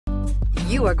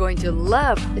You are going to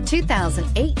love the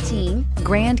 2018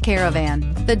 Grand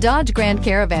Caravan. The Dodge Grand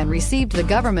Caravan received the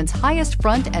government's highest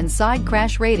front and side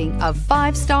crash rating of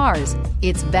 5 stars.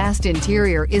 Its vast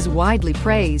interior is widely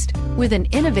praised, with an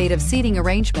innovative seating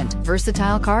arrangement,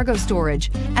 versatile cargo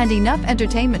storage, and enough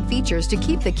entertainment features to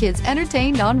keep the kids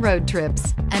entertained on road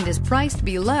trips, and is priced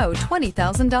below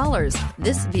 $20,000.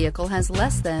 This vehicle has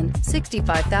less than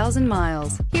 65,000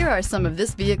 miles. Here are some of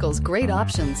this vehicle's great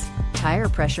options: tire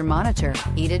pressure monitor,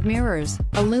 heated mirrors,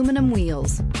 aluminum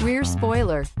wheels, rear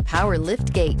spoiler, power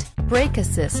lift gate, brake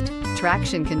assist,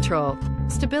 traction control,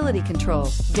 stability control,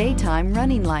 daytime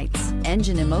running lights,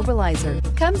 engine immobilizer.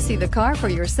 Come see the car for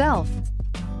yourself.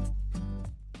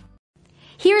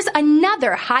 Here's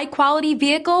another high-quality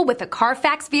vehicle with a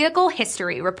Carfax Vehicle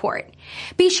History Report.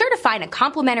 Be sure to find a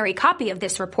complimentary copy of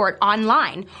this report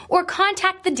online or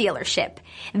contact the dealership.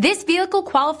 This vehicle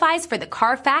qualifies for the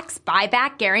Carfax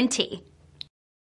Buyback Guarantee.